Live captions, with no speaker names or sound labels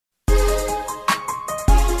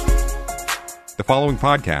The following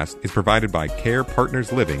podcast is provided by Care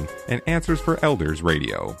Partners Living and Answers for Elders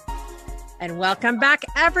Radio. And welcome back,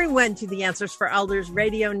 everyone, to the Answers for Elders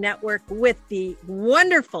Radio Network with the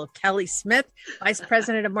wonderful Kelly Smith, Vice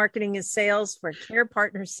President of Marketing and Sales for Care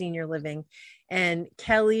Partners Senior Living. And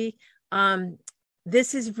Kelly,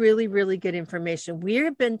 this is really, really good information. We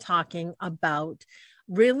have been talking about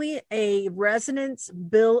really a resident's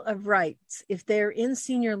bill of rights. If they're in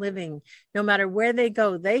senior living, no matter where they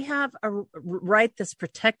go, they have a right that's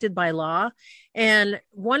protected by law. And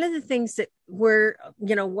one of the things that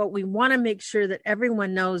what we want to make sure that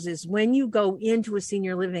everyone knows is when you go into a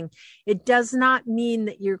senior living, it does not mean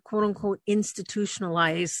that you're quote unquote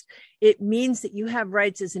institutionalized. It means that you have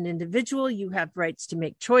rights as an individual, you have rights to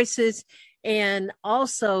make choices. And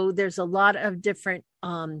also there's a lot of different,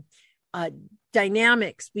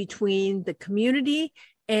 dynamics between the community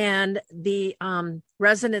and the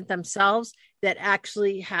resident themselves that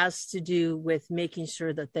actually has to do with making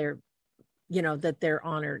sure that they're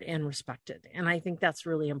honored and respected. And I think that's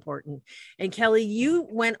really important. And Kelly, you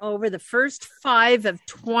went over the first 5 of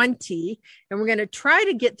 20, and we're going to try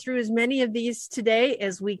to get through as many of these today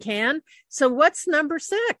as we can. So what's number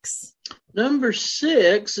 6? Number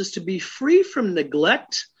 6 is to be free from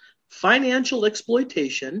neglect, financial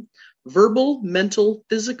exploitation, verbal, mental,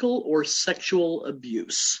 physical, or sexual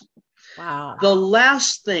abuse. Wow. The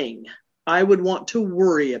last thing I would want to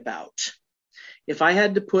worry about if I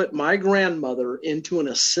had to put my grandmother into an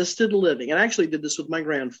assisted living, and I actually did this with my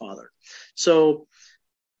grandfather. So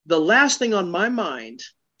the last thing on my mind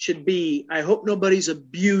should be, I hope nobody's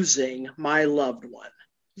abusing my loved one.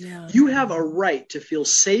 Yeah. You have a right to feel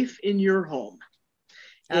safe in your home.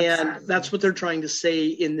 Absolutely. And that's what they're trying to say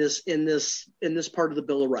in this part of the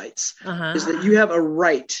Bill of Rights, is that you have a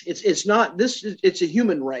right. It's not this. It's a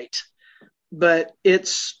human right, but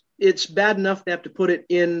it's bad enough to have to put it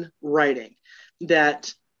in writing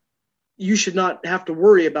that you should not have to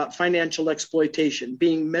worry about financial exploitation,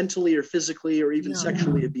 being mentally or physically or even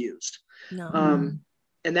sexually abused. No.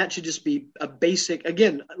 And that should just be a basic,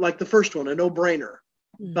 again, like the first one, a no-brainer.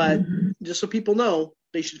 Mm-hmm. But just so people know,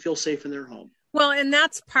 they should feel safe in their home. Well, and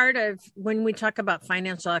that's part of when we talk about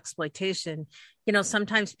financial exploitation,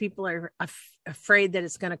 sometimes people are afraid that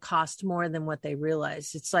it's going to cost more than what they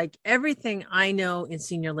realize. It's like everything I know in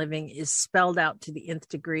senior living is spelled out to the nth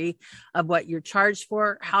degree of what you're charged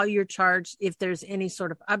for, how you're charged, if there's any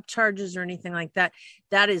sort of upcharges or anything like that.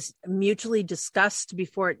 That is mutually discussed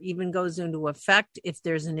before it even goes into effect, if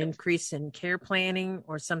there's an increase in care planning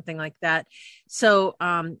or something like that. So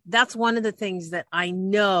that's one of the things that I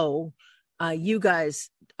know you guys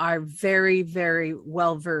are very, very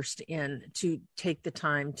well versed in, to take the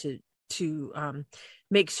time to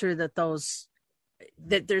make sure that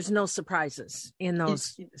there's no surprises in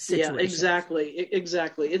those situations. Yeah,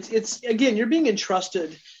 exactly. It's again, you're being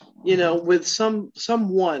entrusted, with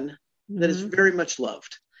someone that is very much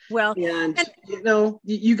loved. Well, and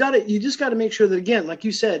you just got to make sure that, again, like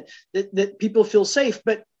you said, that people feel safe.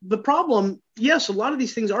 But the problem, yes, a lot of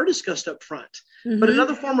these things are discussed up front. Mm-hmm. But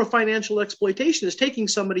another form of financial exploitation is taking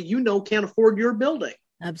somebody can't afford your building.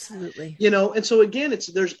 Absolutely. And so again,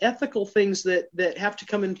 there's ethical things that have to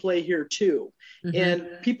come in play here too. Mm-hmm.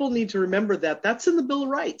 And people need to remember that that's in the Bill of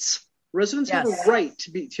Rights. Residents have a right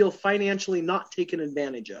to feel financially not taken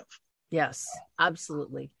advantage of. Yes,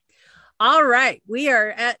 absolutely. All right. We are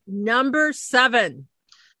at number 7.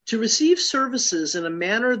 To receive services in a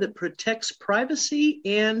manner that protects privacy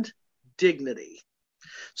and dignity.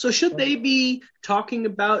 So should they be talking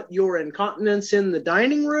about your incontinence in the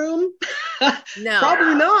dining room? No,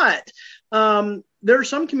 probably not. There are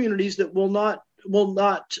some communities that will not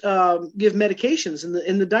give medications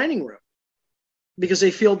in the dining room because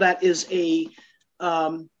they feel that is a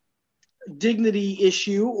dignity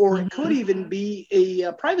issue, or it could even be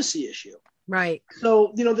a privacy issue. Right.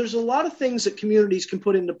 So, there's a lot of things that communities can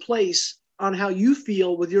put into place on how you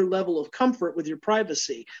feel with your level of comfort with your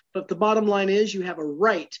privacy. But the bottom line is you have a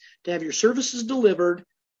right to have your services delivered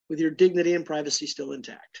with your dignity and privacy still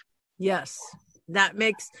intact. Yes, that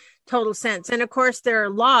makes total sense. And of course, there are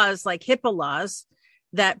laws like HIPAA laws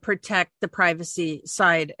that protect the privacy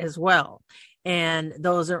side as well. And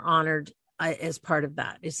those are honored as part of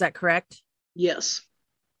that. Is that correct? Yes.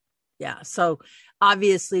 Yeah. So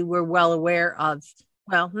obviously we're well aware of,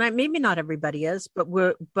 maybe not everybody is, but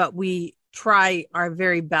we try our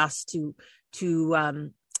very best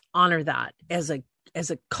to honor that as a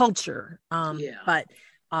culture. But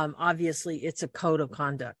obviously it's a code of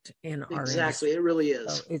conduct in our industry. It really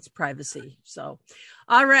is. So it's privacy. So,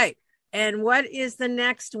 all right. And what is the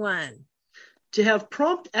next one? To have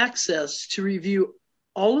prompt access to review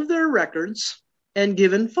all of their records and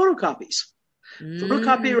given photocopies.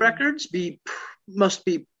 Photocopy records must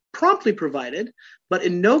be promptly provided, but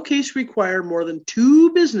in no case require more than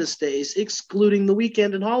 2 business days, excluding the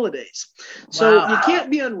weekend and holidays. So you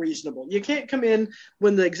can't be unreasonable. You can't come in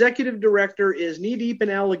when the executive director is knee deep in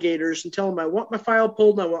alligators and tell him, I want my file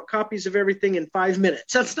pulled and I want copies of everything in 5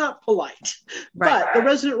 minutes. That's not polite. Right. But the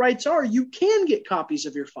resident rights are you can get copies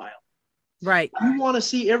of your file. Right. You want to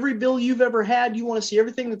see every bill you've ever had. You want to see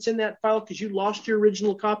everything that's in that file because you lost your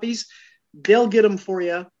original copies. They'll get them for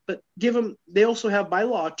you, but they also have by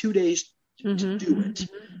law 2 days to do it.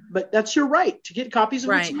 But that's your right to get copies of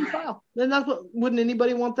what's in your file. And wouldn't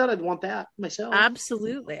anybody want that? I'd want that myself.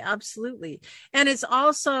 Absolutely. Absolutely. And it's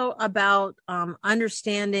also about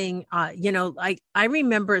understanding, I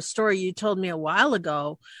remember a story you told me a while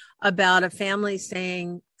ago about a family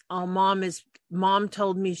saying, oh, mom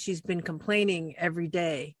told me she's been complaining every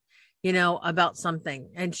day, about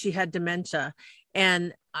something, and she had dementia.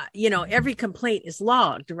 And, every complaint is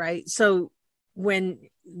logged, right? So when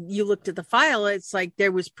you looked at the file, it's like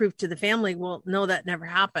there was proof to the family. Well, no, that never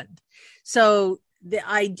happened. So the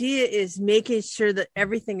idea is making sure that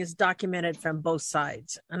everything is documented from both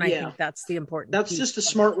sides. And I think that's the important That's piece. just a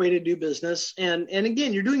smart way to do business. And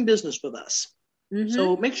again, you're doing business with us.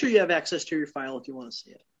 So make sure you have access to your file if you want to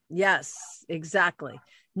see it. Yes, exactly.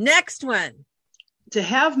 Next one. To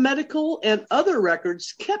have medical and other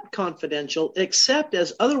records kept confidential, except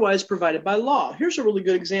as otherwise provided by law. Here's a really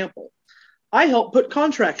good example. I help put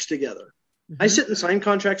contracts together. I sit and sign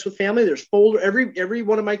contracts with family. There's folder. Every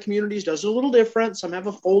one of my communities does it a little different. Some have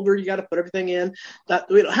a folder. You got to put everything in.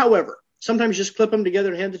 However, sometimes you just clip them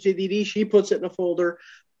together and hand it to Dee Dee. She puts it in a folder.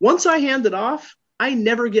 Once I hand it off, I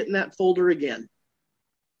never get in that folder again.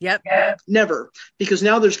 Yep. Never. Because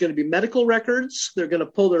now there's going to be medical records. They're going to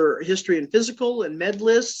pull their history and physical and med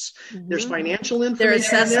lists. There's financial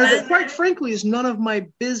information in there that, quite frankly, is none of my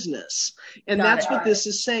business. And that's what this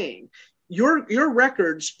is saying. Your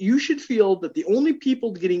records, you should feel that the only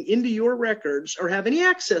people getting into your records or have any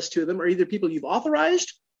access to them are either people you've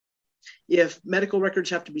authorized. If medical records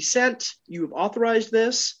have to be sent, you have authorized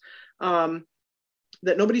this. That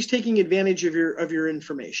nobody's taking advantage of your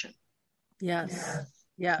information. Yes.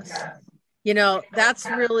 That's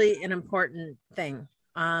really an important thing.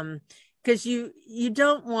 Because you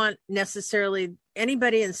don't want necessarily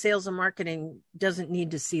anybody in sales and marketing doesn't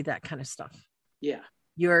need to see that kind of stuff. Yeah.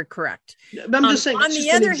 You're correct. I'm just saying, on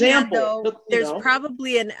the other hand, though, there's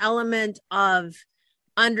probably an element of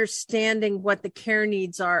understanding what the care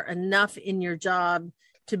needs are enough in your job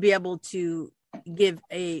to be able to give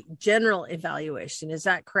a general evaluation. Is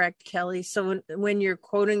that correct, Kelly? So when you're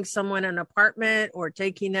quoting someone an apartment or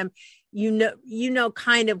taking them, you know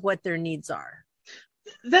kind of what their needs are.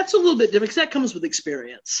 That's a little bit different because that comes with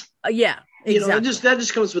experience. Yeah, exactly. That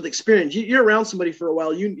just comes with experience. You're around somebody for a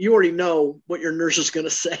while. You already know what your nurse is going to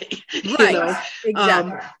say. Right.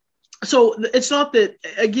 Exactly. So it's not that,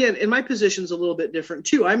 again, in my position's a little bit different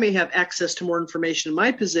too. I may have access to more information in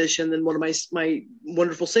my position than one of my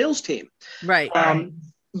wonderful sales team. Right.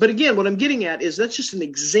 But again, what I'm getting at is that's just an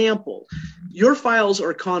example. Your files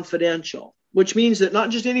are confidential, which means that not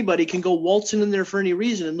just anybody can go waltzing in there for any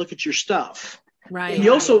reason and look at your stuff. Right.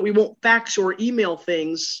 And we won't fax or email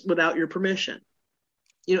things without your permission.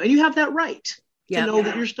 And you have that right to know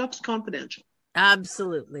that your stuff's confidential.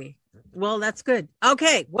 Absolutely. Well, that's good.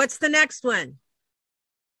 Okay. What's the next one?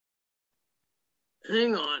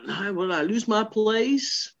 Hang on. Will I lose my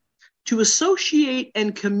place? To associate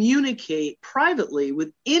and communicate privately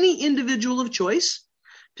with any individual of choice,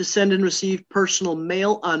 to send and receive personal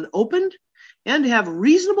mail unopened, and to have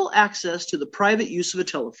reasonable access to the private use of a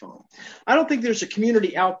telephone. I don't think there's a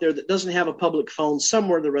community out there that doesn't have a public phone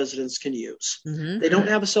somewhere the residents can use. They don't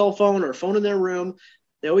have a cell phone or a phone in their room.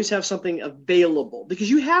 They always have something available because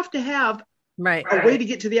you have to have a way to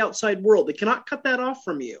get to the outside world. They cannot cut that off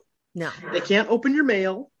from you. No. They can't open your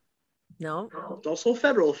mail. No. It's also a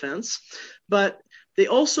federal offense. But they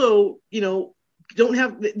also, don't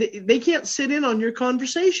have, they can't sit in on your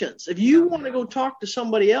conversations. If you want to go talk to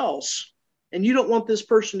somebody else and you don't want this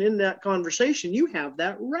person in that conversation, you have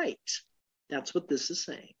that right. That's what this is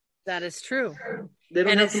saying. That is true. They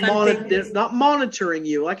don't have to monitor. They're not monitoring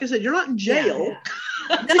you. Like I said, you're not in jail. Yeah.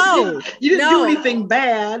 No, you didn't do anything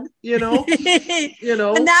bad, And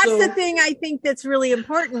that's the thing I think that's really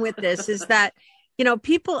important with this is that,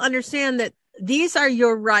 people understand that these are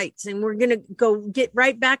your rights, and we're going to go get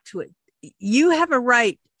right back to it. You have a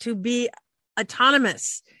right to be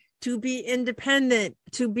autonomous, to be independent,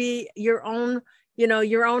 to be your own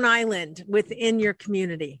island within your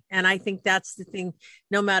community. And I think that's the thing,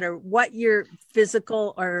 no matter what your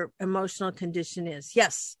physical or emotional condition is.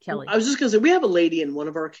 Yes, Kelly. I was just going to say, we have a lady in one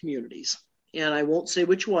of our communities, and I won't say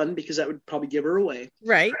which one because that would probably give her away.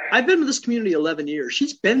 Right. I've been with this community 11 years.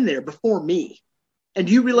 She's been there before me. And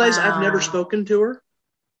do you realize I've never spoken to her?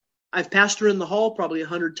 I've passed her in the hall probably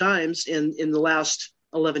 100 times in the last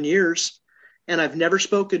 11 years, and I've never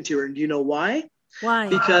spoken to her. And do you know why? Why?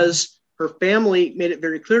 Because her family made it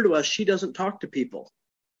very clear to us she doesn't talk to people.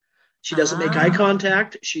 She doesn't make eye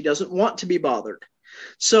contact. She doesn't want to be bothered.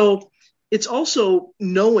 So it's also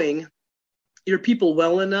knowing your people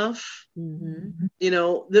well enough. Mm-hmm. You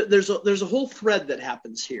know, there's a whole thread that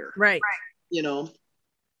happens here. Right. You know,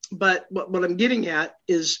 but what I'm getting at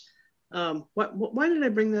is, why did I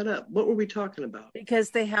bring that up? What were we talking about? Because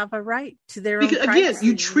they have a right to their own privacy. Again,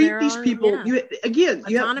 you treat these people. Yeah.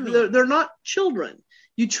 They're not children.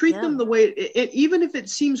 You treat them the way, even if it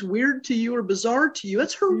seems weird to you or bizarre to you,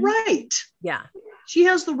 it's her right. Yeah, she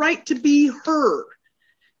has the right to be her,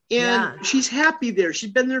 and she's happy there.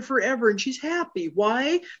 She's been there forever, and she's happy.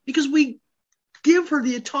 Why? Because we give her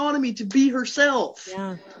the autonomy to be herself.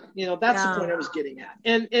 Yeah, you know, that's the point I was getting at,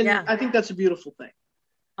 and I think that's a beautiful thing.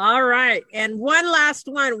 All right. And one last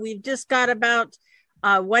one. We've just got about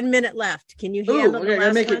 1 minute left. Can you handle the last one?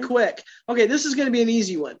 Gotta make it quick. Okay, this is going to be an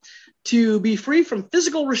easy one. To be free from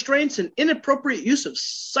physical restraints and inappropriate use of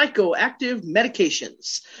psychoactive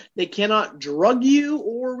medications. They cannot drug you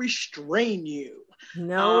or restrain you.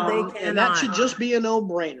 No, they cannot. And that should just be a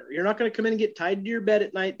no-brainer. You're not going to come in and get tied to your bed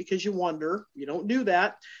at night because you wander. You don't do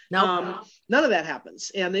that. No. None of that happens.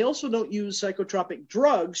 And they also don't use psychotropic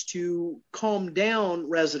drugs to calm down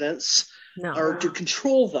residents or to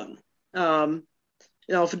control them.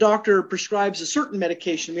 You know, if a doctor prescribes a certain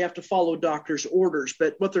medication, we have to follow doctor's orders.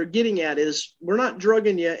 But what they're getting at is we're not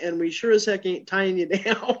drugging you, and we sure as heck ain't tying you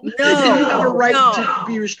down. No, you have a right to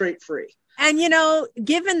be restraint-free. And, you know,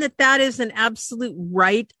 given that is an absolute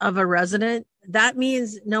right of a resident, that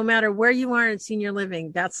means no matter where you are in senior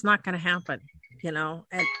living, that's not going to happen, you know,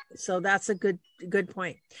 and so that's a good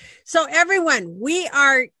point. So everyone, we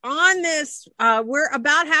are on this, we're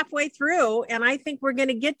about halfway through, and I think we're going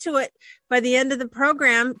to get to it by the end of the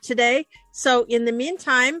program today. So in the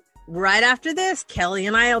meantime, right after this, Kelly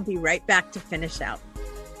and I will be right back to finish out.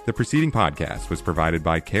 The preceding podcast was provided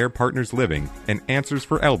by Care Partners Living and Answers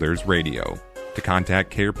for Elders Radio. To contact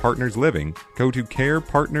Care Partners Living, go to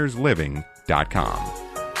carepartnersliving.com.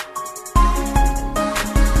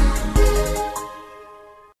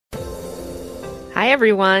 Hi,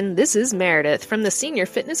 everyone. This is Meredith from the Senior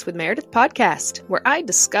Fitness with Meredith podcast, where I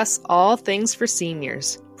discuss all things for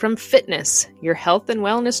seniors. From fitness, your health and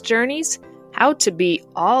wellness journeys, how to be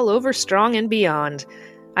all over strong and beyond.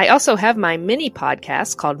 I also have my mini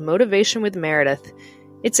podcast called Motivation with Meredith.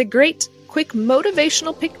 It's a great, quick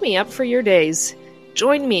motivational pick-me-up for your days.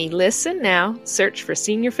 Join me, listen now, search for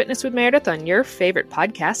Senior Fitness with Meredith on your favorite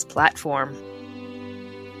podcast platform.